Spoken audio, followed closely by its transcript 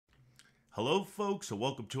Hello folks, and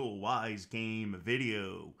welcome to a Wise Game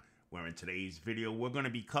video, where in today's video we're going to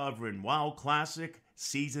be covering WoW Classic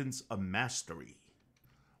Seasons of Mastery.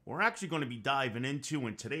 We're actually going to be diving into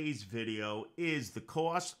in today's video is the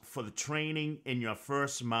cost for the training in your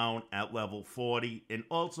first mount at level 40 and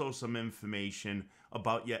also some information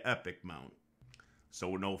about your epic mount. So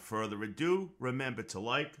with no further ado, remember to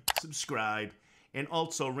like, subscribe, and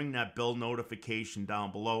also ring that bell notification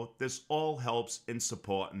down below. This all helps in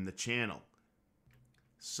supporting the channel.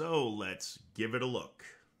 So let's give it a look.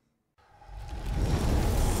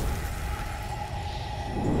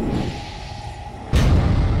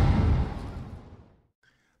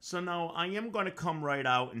 So now I am going to come right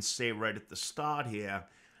out and say right at the start here,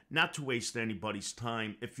 not to waste anybody's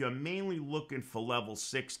time, if you're mainly looking for level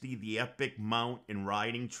 60, the epic mount and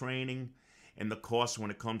riding training, and the cost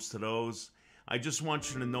when it comes to those, I just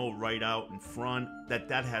want you to know right out in front that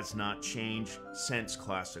that has not changed since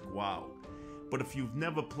Classic WoW. But if you've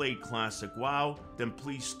never played Classic WoW, then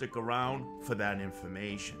please stick around for that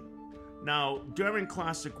information. Now, during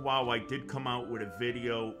Classic WoW, I did come out with a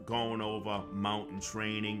video going over mountain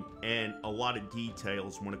training and a lot of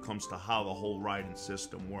details when it comes to how the whole riding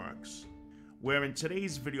system works. Where in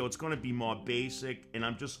today's video, it's going to be more basic, and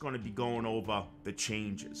I'm just going to be going over the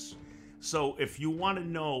changes. So if you want to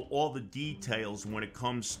know all the details when it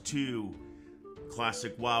comes to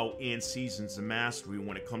Classic WoW and Seasons of Mastery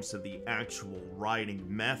when it comes to the actual riding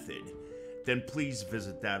method, then please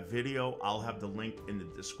visit that video. I'll have the link in the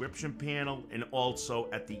description panel and also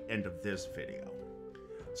at the end of this video.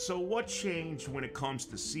 So what changed when it comes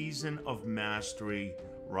to Season of Mastery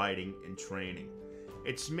riding and training?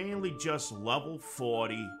 It's mainly just level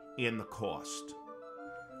 40 and the cost.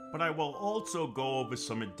 But I will also go over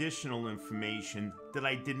some additional information that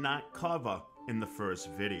I did not cover in the first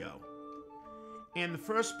video. And the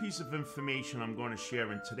first piece of information I'm going to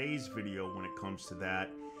share in today's video when it comes to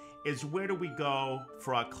that is where do we go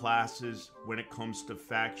for our classes when it comes to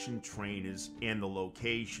faction trainers and the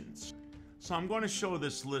locations. So I'm going to show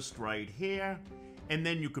this list right here, and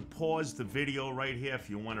then you could pause the video right here if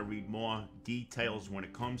you want to read more details when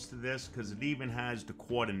it comes to this, because it even has the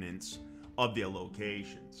coordinates of their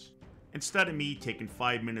locations, instead of me taking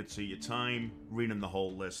 5 minutes of your time reading the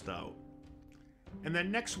whole list out. And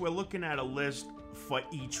then next we're looking at a list for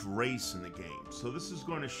each race in the game. So this is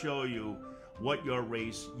going to show you what your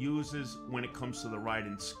race uses when it comes to the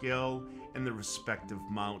riding skill and the respective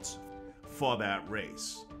mounts for that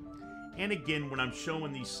race. And again, when I'm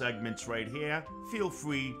showing these segments right here, feel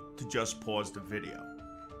free to just pause the video.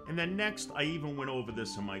 And then next, I even went over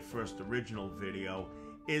this in my first original video,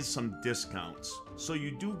 is some discounts. So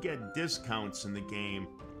you do get discounts in the game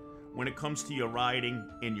when it comes to your riding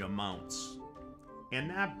and your mounts. And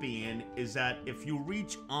that being is that if you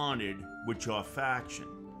reach honored with your faction,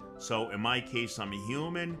 so in my case I'm a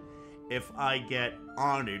human, if I get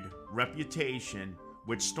honored reputation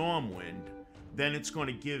with Stormwind, then it's going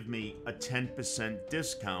to give me a 10%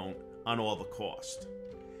 discount on all the cost.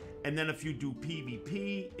 And then if you do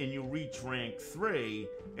PvP and you reach rank 3,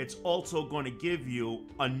 it's also going to give you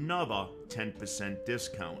another 10%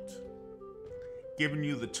 discount, giving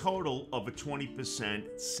you the total of a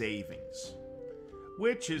 20% savings,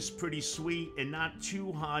 which is pretty sweet and not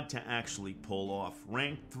too hard to actually pull off.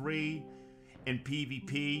 Rank 3 in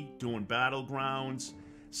PvP, doing Battlegrounds.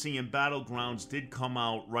 Seeing Battlegrounds did come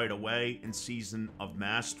out right away in Season of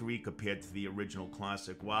Mastery compared to the original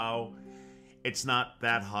Classic WoW. It's not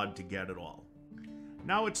that hard to get at all.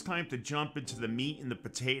 Now it's time to jump into the meat and the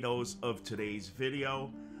potatoes of today's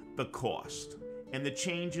video, the cost, and the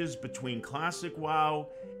changes between Classic WoW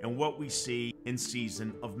and what we see in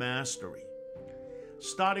Season of Mastery.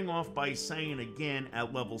 Starting off by saying again,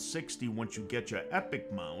 at level 60, once you get your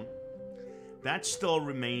epic mount, that still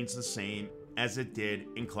remains the same as it did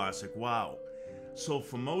in Classic WoW. So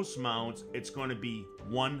for most mounts, it's going to be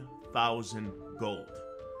 1,000 gold.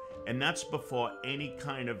 And that's before any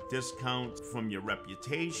kind of discount from your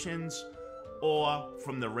reputations or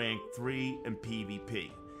from the rank 3 in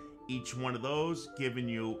PvP. Each one of those giving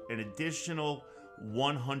you an additional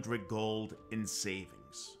 100 gold in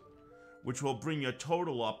savings, which will bring your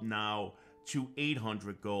total up now to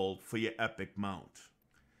 800 gold for your epic mount.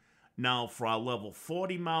 Now for our level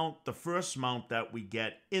 40 mount, the first mount that we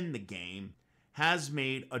get in the game has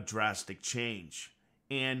made a drastic change,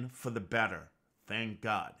 and for the better, thank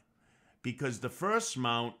God. Because the first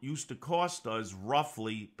mount used to cost us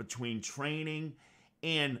roughly between training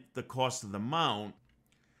and the cost of the mount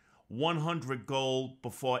 100 gold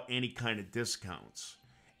before any kind of discounts.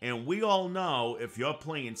 And we all know, if you're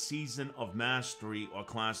playing Season of Mastery or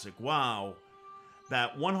Classic WoW,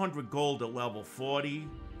 that 100 gold at level 40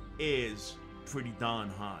 is pretty darn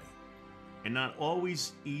high and not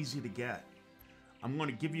always easy to get. I'm going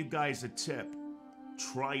to give you guys a tip.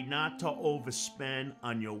 Try not to overspend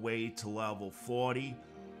on your way to level 40.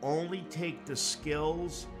 Only take the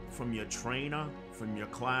skills from your trainer, from your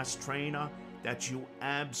class trainer, that you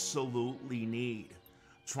absolutely need.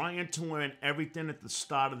 Trying to learn everything at the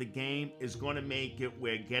start of the game is going to make it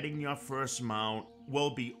where getting your first mount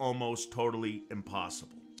will be almost totally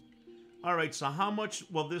impossible. Alright, so how much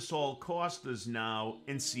will this all cost us now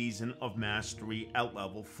in Season of Mastery at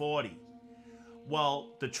level 40?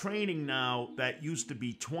 Well, the training now that used to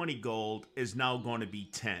be 20 gold is now going to be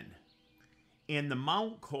 10. And the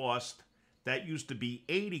mount cost that used to be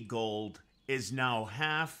 80 gold is now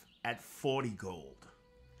half at 40 gold.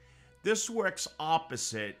 This works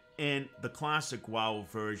opposite in the Classic WoW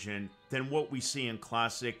version than what we see in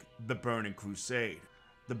Classic The Burning Crusade.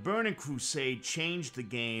 The Burning Crusade changed the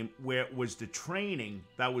game where it was the training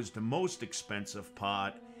that was the most expensive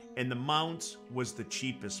part and the mounts was the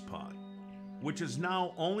cheapest part, which is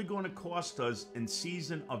now only going to cost us in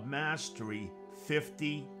Season of Mastery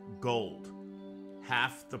 50 gold,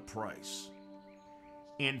 half the price,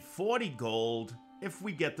 and 40 gold if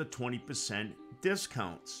we get the 20%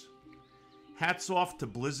 discounts. Hats off to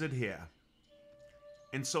Blizzard here.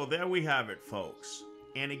 And so there we have it, folks.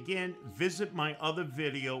 And again, visit my other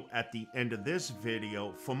video at the end of this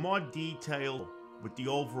video for more detail with the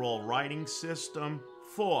overall writing system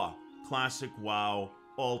for Classic WoW,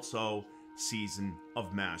 also Season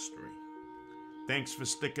of Mastery. Thanks for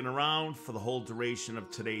sticking around for the whole duration of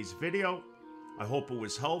today's video. I hope it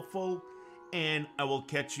was helpful, and I will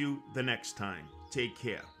catch you the next time. Take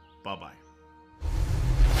care. Bye-bye.